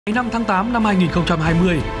5 tháng 8 năm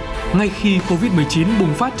 2020, ngay khi Covid-19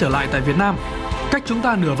 bùng phát trở lại tại Việt Nam, cách chúng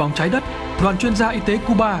ta nửa vòng trái đất, đoàn chuyên gia y tế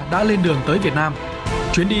Cuba đã lên đường tới Việt Nam.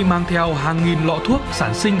 Chuyến đi mang theo hàng nghìn lọ thuốc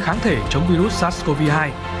sản sinh kháng thể chống virus SARS-CoV-2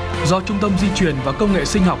 do Trung tâm Di truyền và Công nghệ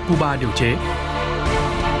Sinh học Cuba điều chế.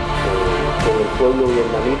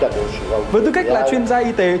 Với tư cách là chuyên gia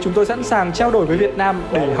y tế, chúng tôi sẵn sàng trao đổi với Việt Nam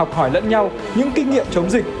để học hỏi lẫn nhau những kinh nghiệm chống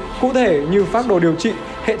dịch, cụ thể như phác đồ điều trị,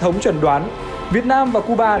 hệ thống chẩn đoán. Việt Nam và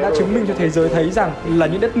Cuba đã chứng minh cho thế giới thấy rằng là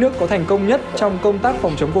những đất nước có thành công nhất trong công tác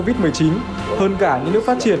phòng chống Covid-19 hơn cả những nước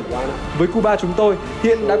phát triển. Với Cuba chúng tôi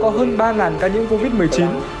hiện đã có hơn 3.000 ca nhiễm Covid-19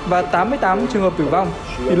 và 88 trường hợp tử vong,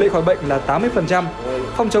 tỷ lệ khỏi bệnh là 80%.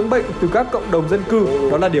 Phòng chống bệnh từ các cộng đồng dân cư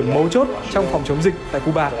đó là điểm mấu chốt trong phòng chống dịch tại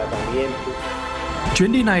Cuba.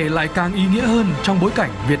 Chuyến đi này lại càng ý nghĩa hơn trong bối cảnh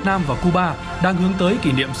Việt Nam và Cuba đang hướng tới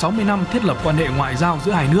kỷ niệm 60 năm thiết lập quan hệ ngoại giao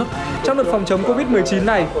giữa hai nước. Trong đợt phòng chống Covid-19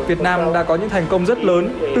 này, Việt Nam đã có những thành công rất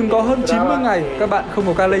lớn, từng có hơn 90 ngày các bạn không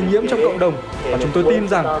có ca lây nhiễm trong cộng đồng. Và chúng tôi tin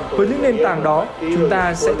rằng với những nền tảng đó, chúng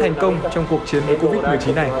ta sẽ thành công trong cuộc chiến với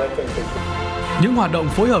Covid-19 này. Những hoạt động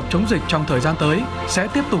phối hợp chống dịch trong thời gian tới sẽ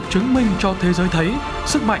tiếp tục chứng minh cho thế giới thấy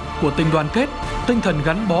sức mạnh của tình đoàn kết, tinh thần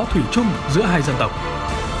gắn bó thủy chung giữa hai dân tộc.